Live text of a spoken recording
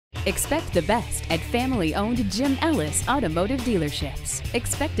Expect the best at family-owned Jim Ellis Automotive Dealerships.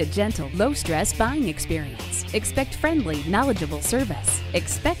 Expect a gentle, low-stress buying experience. Expect friendly, knowledgeable service.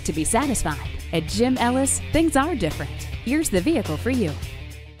 Expect to be satisfied. At Jim Ellis, things are different. Here's the vehicle for you.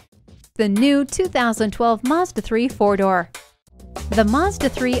 The new 2012 Mazda 3 4-door. The Mazda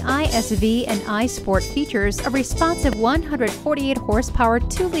 3 iSV and iSport features a responsive 148 horsepower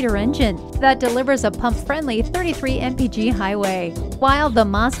 2-liter engine that delivers a pump-friendly 33 mpg highway, while the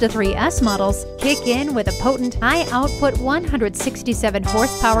Mazda 3 S models kick in with a potent high-output 167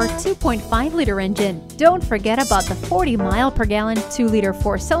 horsepower 2.5-liter engine. Don't forget about the 40-mile-per-gallon 2-liter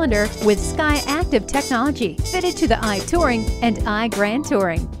 4-cylinder with Sky Active technology fitted to the iTouring and iGrand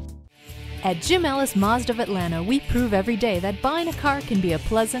Touring. At Jim Ellis Mazda of Atlanta, we prove every day that buying a car can be a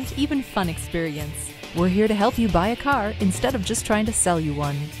pleasant, even fun experience. We're here to help you buy a car instead of just trying to sell you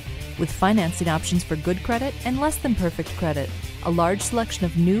one. With financing options for good credit and less than perfect credit, a large selection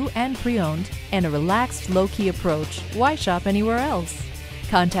of new and pre-owned, and a relaxed, low-key approach, why shop anywhere else?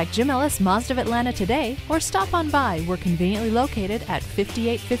 Contact Jim Ellis Mazda of Atlanta today or stop on by. We're conveniently located at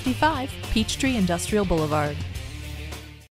 5855 Peachtree Industrial Boulevard.